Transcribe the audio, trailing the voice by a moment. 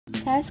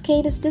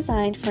Taskade is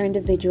designed for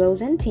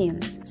individuals and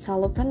teams,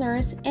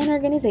 solopreneurs, and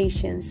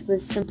organizations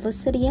with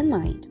simplicity in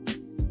mind.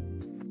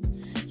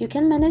 You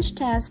can manage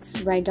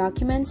tasks, write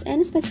documents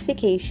and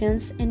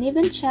specifications, and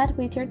even chat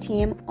with your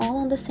team all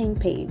on the same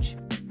page.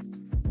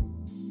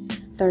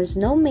 There's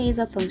no maze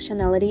of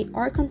functionality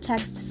or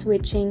context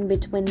switching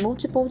between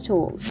multiple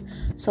tools,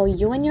 so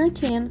you and your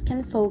team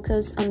can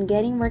focus on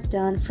getting work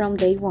done from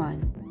day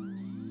one.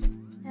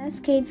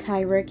 Taskade's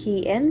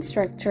hierarchy and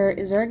structure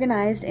is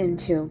organized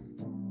into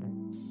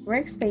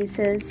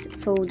workspaces,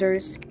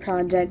 folders,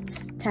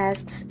 projects,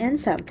 tasks, and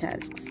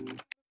subtasks.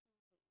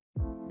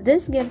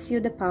 This gives you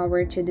the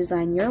power to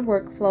design your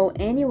workflow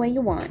any way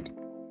you want.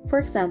 For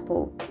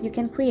example, you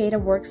can create a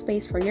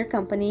workspace for your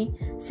company,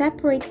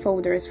 separate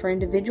folders for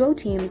individual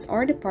teams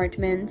or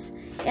departments,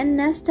 and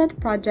nested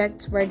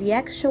projects where the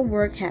actual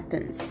work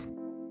happens.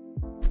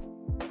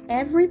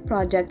 Every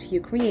project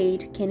you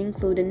create can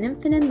include an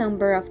infinite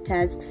number of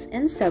tasks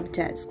and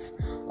subtasks,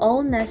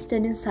 all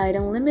nested inside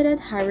unlimited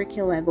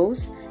hierarchy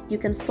levels. You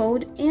can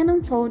fold and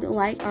unfold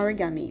like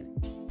origami.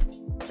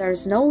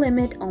 There's no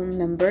limit on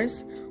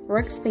members,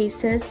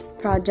 workspaces,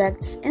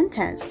 projects, and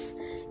tasks,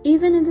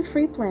 even in the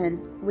free plan,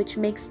 which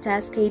makes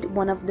Taskade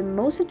one of the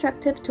most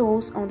attractive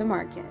tools on the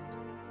market.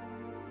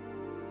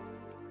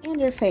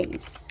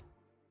 Interface.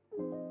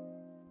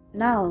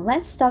 Now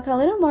let's talk a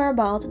little more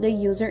about the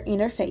user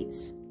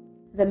interface.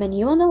 The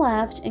menu on the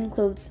left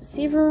includes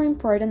several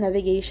important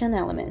navigation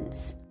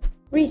elements.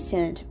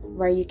 Recent,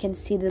 where you can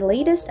see the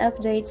latest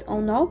updates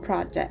on all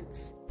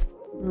projects.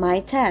 My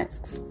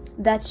Tasks,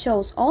 that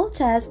shows all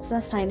tasks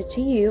assigned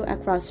to you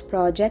across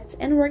projects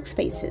and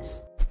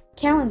workspaces.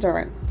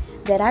 Calendar,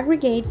 that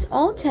aggregates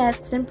all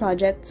tasks and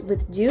projects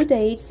with due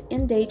dates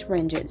and date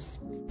ranges.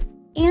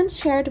 And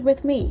Shared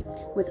with Me,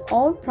 with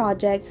all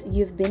projects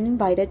you've been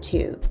invited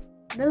to.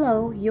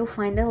 Below, you'll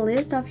find a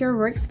list of your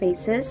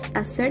workspaces,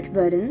 a search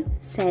button,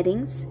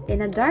 settings,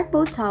 and a dark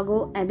mode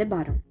toggle at the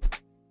bottom.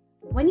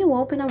 When you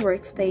open a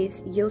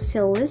workspace, you'll see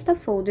a list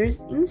of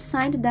folders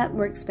inside that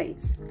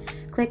workspace.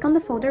 Click on the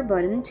folder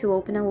button to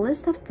open a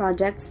list of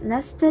projects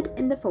nested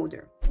in the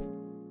folder.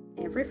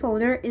 Every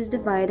folder is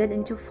divided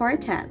into 4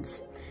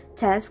 tabs: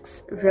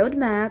 Tasks,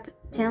 Roadmap,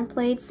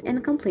 Templates,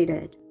 and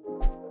Completed.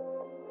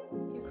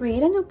 To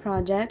create a new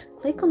project,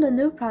 click on the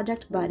New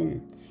Project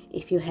button.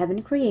 If you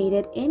haven't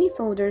created any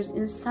folders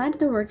inside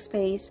the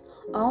workspace,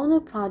 all new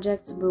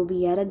projects will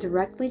be added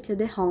directly to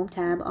the Home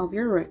tab of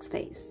your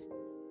workspace.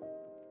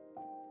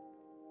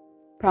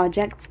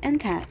 Projects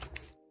and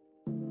tasks.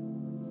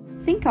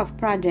 Think of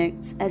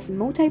projects as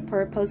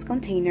multi-purpose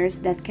containers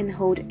that can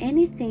hold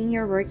anything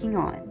you're working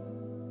on.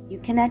 You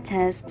can add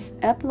tasks,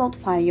 upload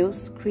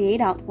files, create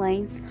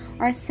outlines,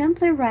 or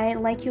simply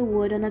write like you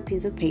would on a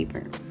piece of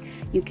paper.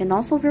 You can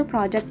also view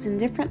projects in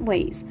different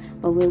ways,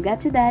 but we'll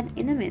get to that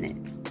in a minute.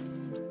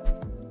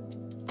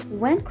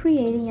 When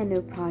creating a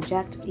new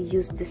project,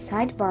 use the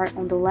sidebar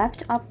on the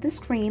left of the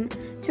screen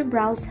to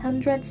browse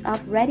hundreds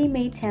of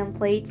ready-made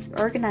templates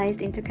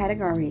organized into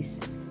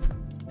categories.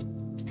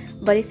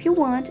 But if you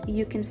want,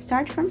 you can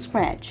start from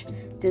scratch.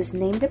 Just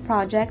name the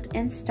project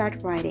and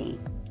start writing.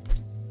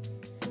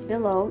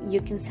 Below,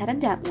 you can set a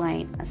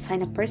deadline,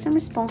 assign a person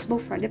responsible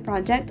for the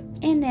project,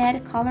 and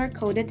add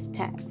color-coded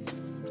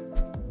tags.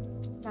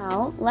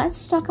 Now,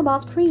 let's talk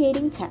about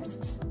creating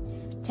tasks.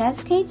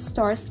 Taskade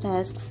stores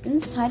tasks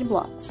inside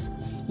blocks.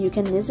 You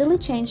can easily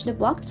change the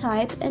block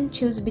type and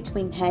choose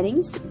between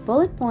headings,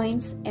 bullet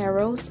points,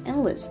 arrows,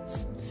 and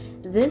lists.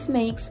 This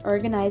makes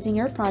organizing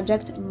your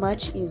project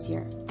much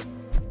easier.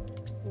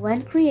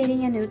 When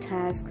creating a new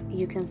task,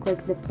 you can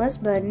click the plus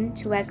button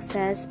to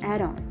access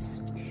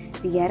add-ons.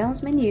 The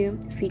add-ons menu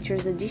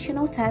features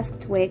additional task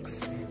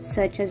tweaks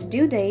such as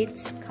due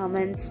dates,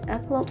 comments,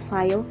 upload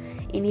file,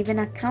 and even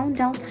a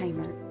countdown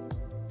timer.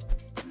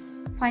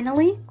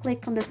 Finally,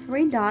 click on the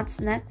 3 dots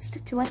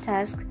next to a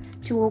task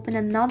to open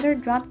another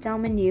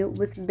drop-down menu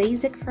with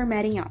basic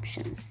formatting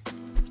options.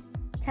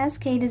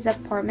 Taskade is a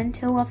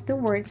portmanteau of the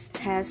words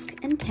task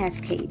and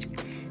cascade.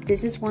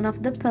 This is one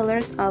of the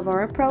pillars of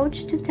our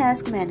approach to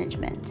task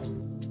management.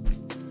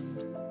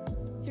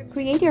 To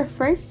create your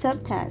first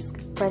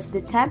subtask, press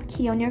the Tab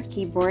key on your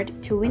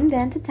keyboard to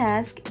indent a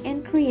task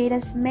and create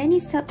as many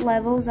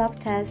sub-levels of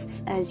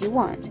tasks as you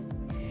want.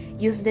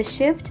 Use the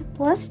Shift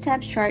plus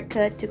Tab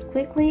shortcut to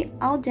quickly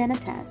outdent a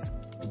task.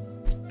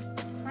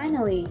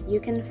 Finally, you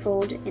can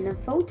fold and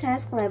unfold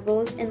task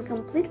levels and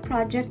complete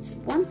projects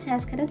one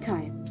task at a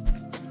time.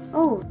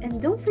 Oh,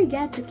 and don't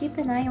forget to keep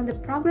an eye on the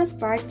progress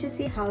bar to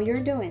see how you're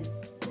doing.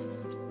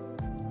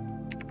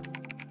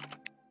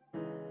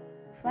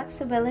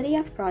 Flexibility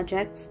of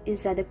projects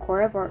is at the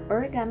core of our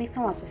origami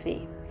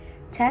philosophy.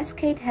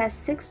 Taskade has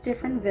 6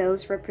 different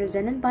views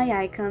represented by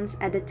icons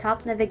at the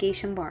top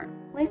navigation bar.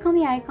 Click on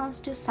the icons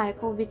to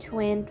cycle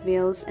between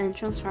views and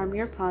transform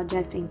your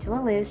project into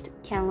a list,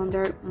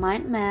 calendar,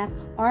 mind map,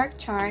 org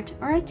chart,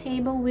 or a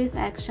table with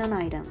action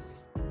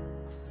items.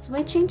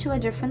 Switching to a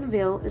different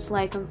view is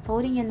like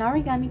unfolding an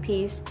origami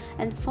piece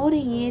and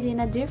folding it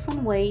in a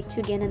different way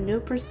to gain a new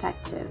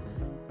perspective.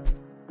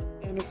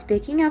 And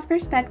speaking of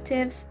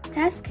perspectives,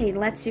 Taskade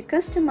lets you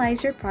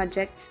customize your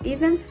projects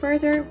even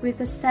further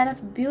with a set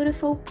of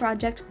beautiful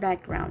project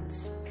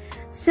backgrounds.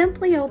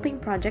 Simply open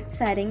Project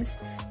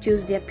Settings,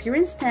 choose the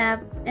Appearance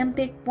tab, and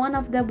pick one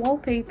of the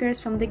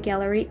wallpapers from the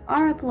gallery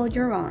or upload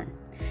your own.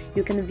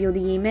 You can view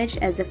the image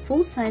as a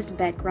full-sized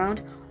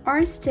background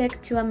or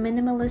stick to a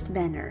minimalist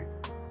banner.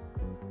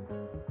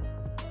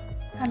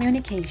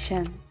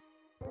 Communication.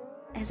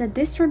 As a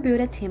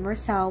distributed team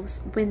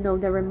ourselves, we know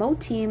that remote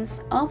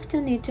teams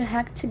often need to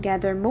hack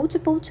together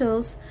multiple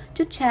tools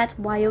to chat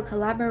while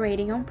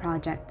collaborating on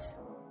projects.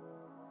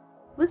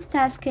 With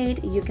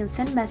Taskade, you can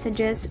send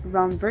messages,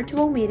 run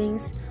virtual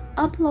meetings,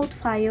 upload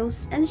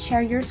files, and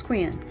share your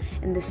screen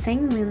in the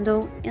same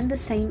window in the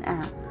same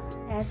app.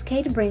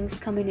 Taskade brings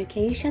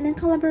communication and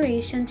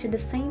collaboration to the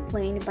same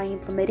plane by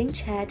implementing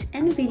chat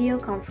and video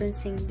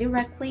conferencing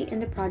directly in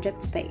the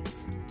project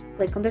space.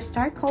 Click on the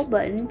Start Call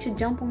button to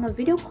jump on a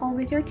video call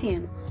with your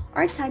team,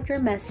 or type your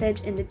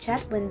message in the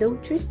chat window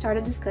to start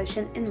a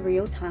discussion in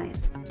real time.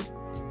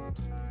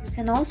 You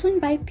can also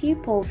invite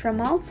people from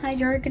outside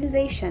your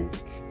organization.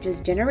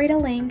 Just generate a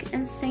link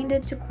and send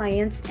it to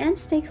clients and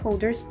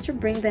stakeholders to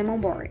bring them on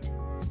board.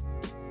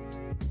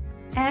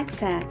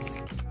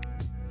 Access.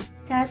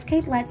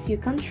 Taskade lets you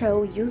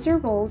control user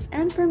roles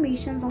and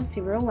permissions on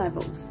several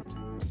levels.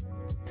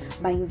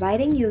 By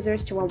inviting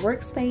users to a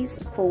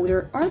workspace,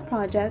 folder, or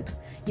project,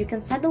 you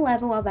can set the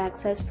level of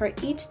access for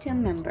each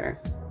team member.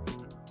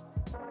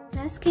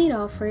 Taskade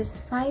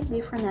offers 5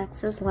 different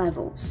access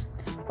levels: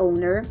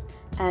 Owner,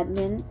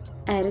 Admin,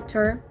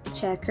 Editor,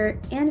 Checker,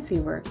 and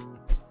Viewer.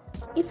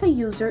 If a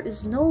user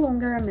is no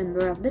longer a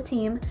member of the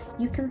team,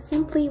 you can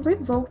simply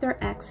revoke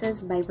their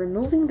access by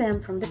removing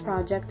them from the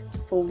project,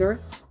 folder,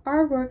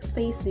 or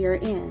workspace they are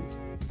in.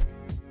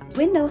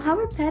 We know how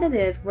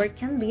repetitive work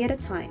can be at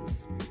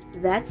times.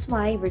 That's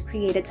why we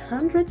created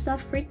hundreds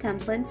of free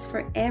templates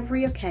for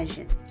every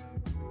occasion.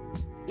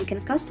 You can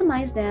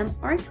customize them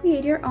or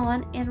create your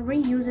own and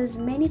reuse as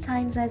many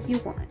times as you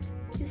want.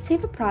 To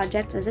save a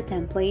project as a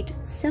template,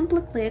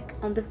 simply click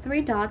on the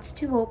 3 dots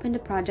to open the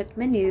project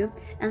menu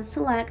and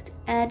select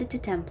Add to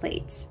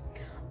Templates.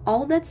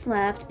 All that's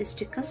left is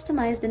to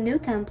customize the new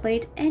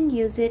template and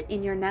use it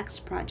in your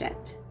next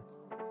project.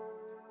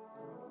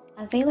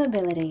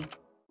 Availability.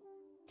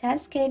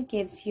 Taskade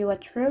gives you a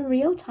true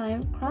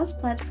real-time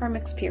cross-platform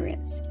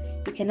experience.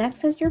 You can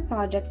access your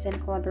projects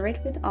and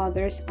collaborate with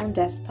others on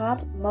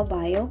desktop,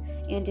 mobile,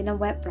 and in a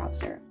web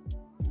browser.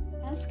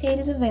 Taskade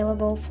is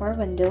available for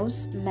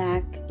Windows,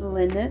 Mac,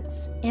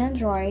 Linux,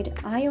 Android,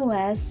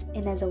 iOS,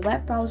 and as a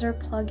web browser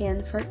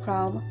plugin for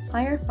Chrome,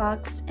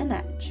 Firefox, and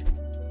Edge.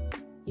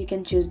 You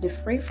can choose the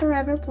free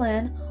forever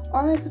plan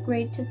or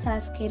upgrade to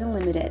Taskade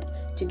Unlimited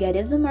to get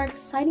DMARC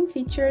exciting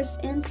features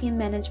and team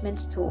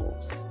management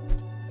tools.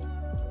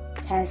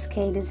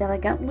 Taskade is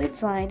elegantly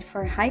designed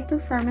for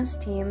high-performance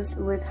teams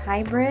with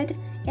hybrid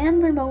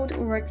and remote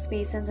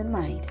workspaces in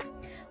mind.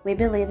 We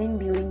believe in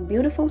building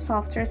beautiful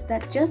softwares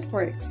that just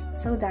works,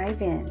 so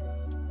dive in.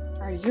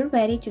 Are you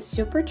ready to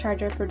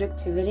supercharge your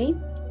productivity?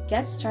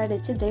 Get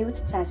started today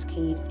with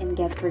Taskade and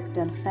get work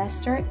done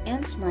faster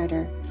and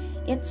smarter.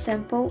 It's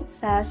simple,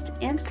 fast,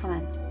 and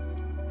fun.